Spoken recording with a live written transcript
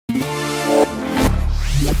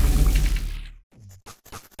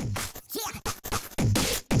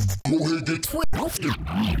Hey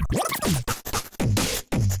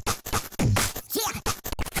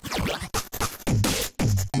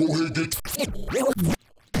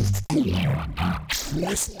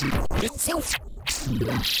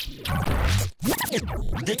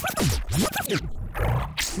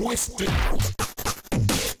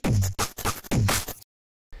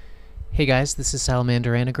guys, this is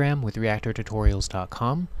Salamander Anagram with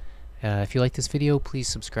reactortutorials.com. If you like this video, please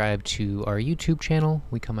subscribe to our YouTube channel.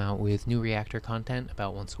 We come out with new Reactor content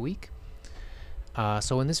about once a week.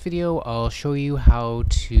 So in this video, I'll show you how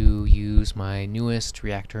to use my newest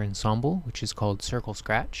Reactor ensemble, which is called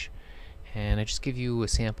CircleScratch. And I just give you a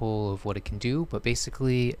sample of what it can do, but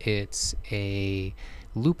basically it's a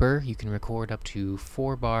looper. You can record up to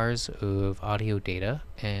 4 bars of audio data,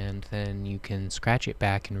 and then you can scratch it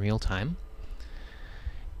back in real time.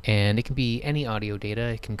 And it can be any audio data.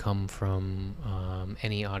 It can come from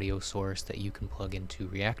any audio source that you can plug into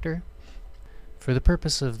Reactor. For the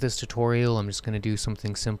purpose of this tutorial, I'm just going to do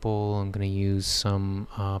something simple. I'm going to use some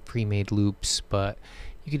pre-made loops, but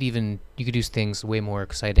you could do things way more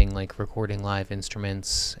exciting, like recording live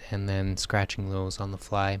instruments and then scratching those on the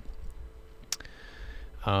fly.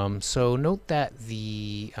 So note that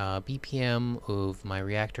the BPM of my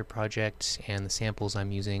Reactor project and the samples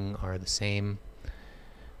I'm using are the same.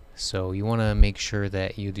 So you want to make sure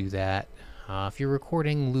that you do that. If you're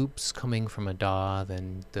recording loops coming from a DAW,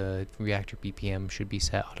 then the Reactor BPM should be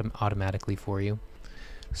set automatically for you.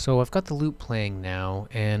 So I've got the loop playing now,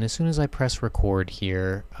 and as soon as I press record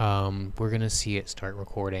here, we're going to see it start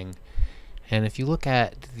recording. And if you look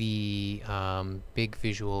at the big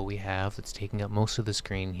visual we have that's taking up most of the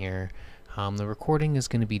screen here, the recording is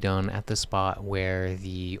going to be done at the spot where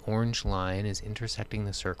the orange line is intersecting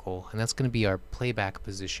the circle, and that's going to be our playback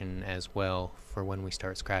position as well for when we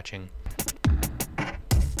start scratching.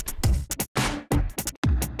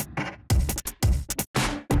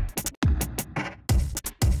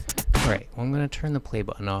 Alright, well, I'm going to turn the play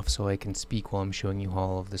button off so I can speak while I'm showing you how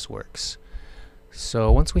all of this works.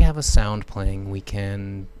 So once we have a sound playing, we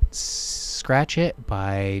can scratch it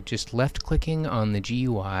by just left clicking on the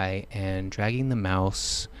GUI and dragging the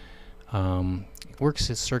mouse. It works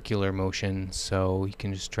as circular motion, so you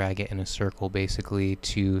can just drag it in a circle basically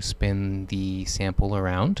to spin the sample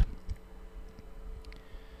around.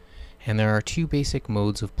 And there are 2 basic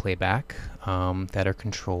modes of playback that are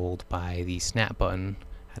controlled by the snap button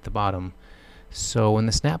at the bottom. So when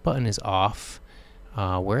the snap button is off,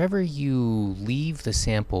 wherever you leave the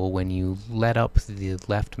sample when you let up the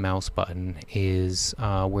left mouse button is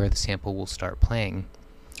where the sample will start playing.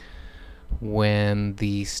 When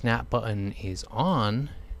the snap button is on,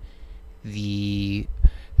 the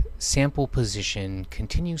sample position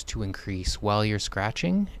continues to increase while you're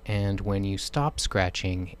scratching, and when you stop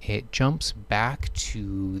scratching, it jumps back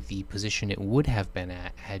to the position it would have been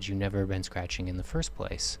at had you never been scratching in the first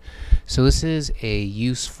place. So this is a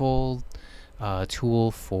useful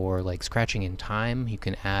tool for like scratching in time. You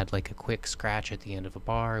can add like a quick scratch at the end of a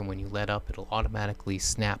bar, and when you let up, it'll automatically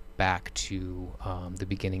snap back to the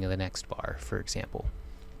beginning of the next bar, for example.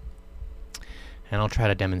 And I'll try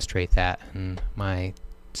to demonstrate that, and my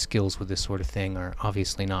skills with this sort of thing are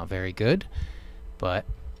obviously not very good, but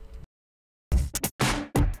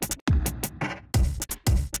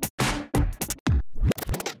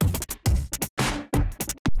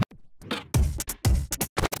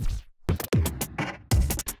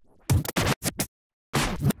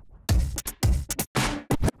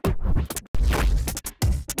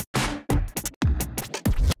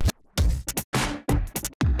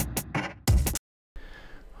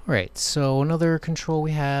Alright, so another control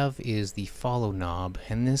we have is the follow knob,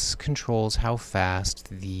 and this controls how fast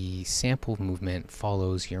the sample movement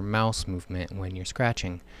follows your mouse movement when you're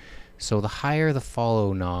scratching. So the higher the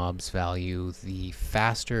follow knob's value, the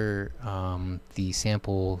faster the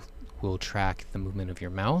sample will track the movement of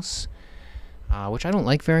your mouse, which I don't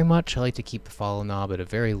like very much. I like to keep the follow knob at a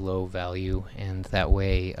very low value, and that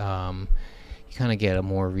way you kind of get a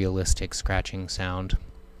more realistic scratching sound.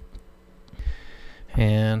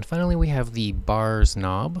 And finally we have the bars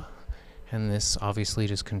knob, and this obviously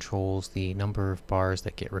just controls the number of bars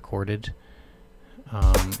that get recorded.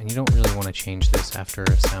 And you don't really want to change this after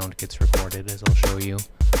a sound gets recorded, as I'll show you.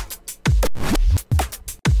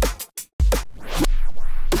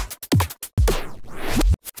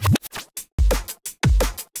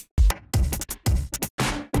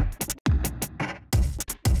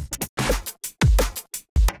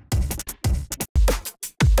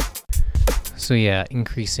 So yeah,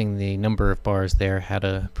 increasing the number of bars there had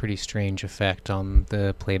a pretty strange effect on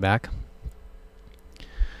the playback.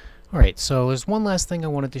 Alright, so there's one last thing I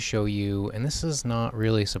wanted to show you, and this is not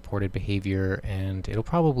really supported behavior, and it'll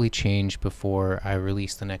probably change before I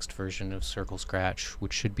release the next version of CircleScratch,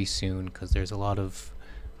 which should be soon, because there's a lot of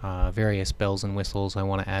various bells and whistles I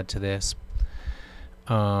want to add to this.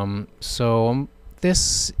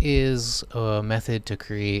 This is a method to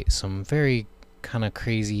create some very kind of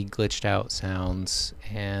crazy glitched out sounds,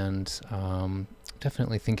 and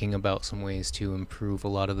definitely thinking about some ways to improve a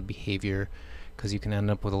lot of the behavior, because you can end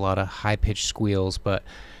up with a lot of high-pitched squeals, but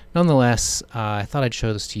nonetheless, I thought I'd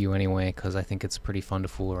show this to you anyway because I think it's pretty fun to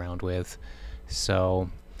fool around with. So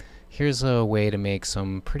here's a way to make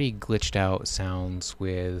some pretty glitched out sounds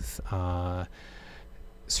with CircleScratch.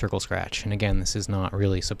 And again, this is not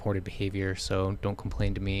really supported behavior, so don't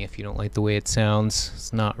complain to me if you don't like the way it sounds.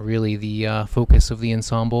 It's not really the focus of the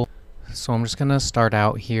ensemble. So I'm just gonna start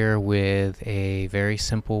out here with a very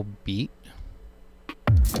simple beat.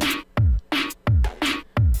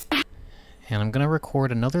 And I'm going to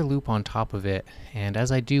record another loop on top of it, and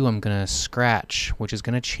as I do, I'm going to scratch, which is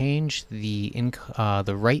going to change the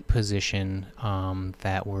right position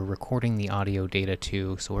that we're recording the audio data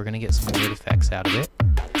to, so we're going to get some weird effects out of it.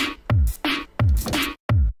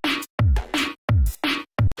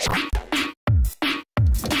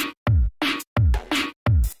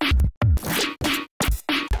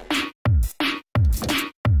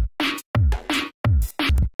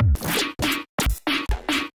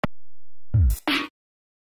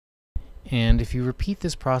 And if you repeat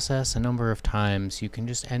this process a number of times, you can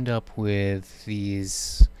just end up with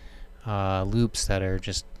these loops that are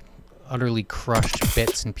just utterly crushed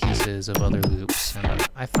bits and pieces of other loops. And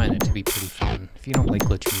I find it to be pretty fun. If you don't like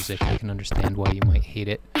glitch music, I can understand why you might hate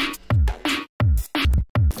it.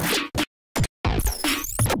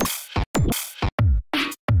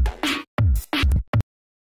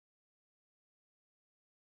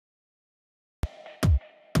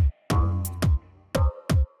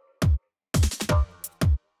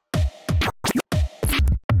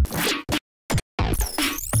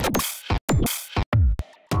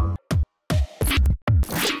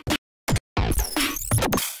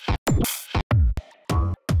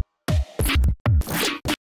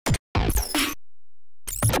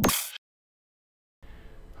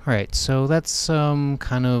 Alright, so that's some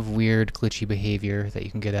kind of weird glitchy behavior that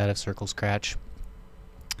you can get out of CircleScratch.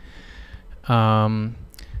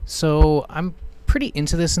 So I'm pretty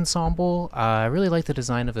into this ensemble. I really like the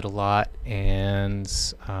design of it a lot, and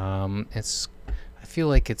I feel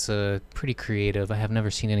like it's pretty creative. I have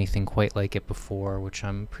never seen anything quite like it before, which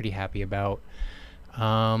I'm pretty happy about.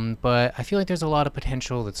 But I feel like there's a lot of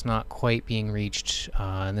potential that's not quite being reached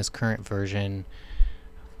in this current version.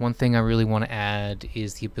 One thing I really want to add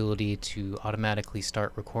is the ability to automatically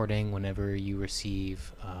start recording whenever you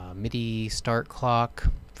receive a MIDI start clock,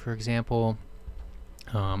 for example.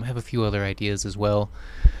 I have a few other ideas as well,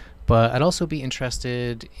 but I'd also be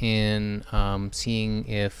interested in seeing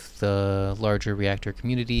if the larger Reaktor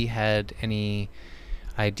community had any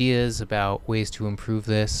ideas about ways to improve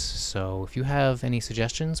this. So if you have any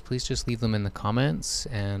suggestions, please just leave them in the comments,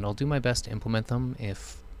 and I'll do my best to implement them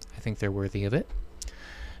if I think they're worthy of it.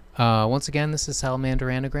 Once again, this is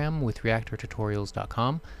Salamander Anagram with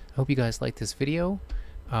reactortutorials.com. I hope you guys liked this video.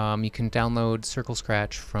 You can download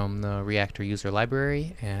CircleScratch from the Reaktor user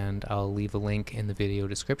library, and I'll leave a link in the video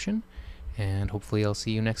description. And hopefully I'll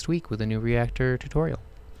see you next week with a new Reaktor tutorial.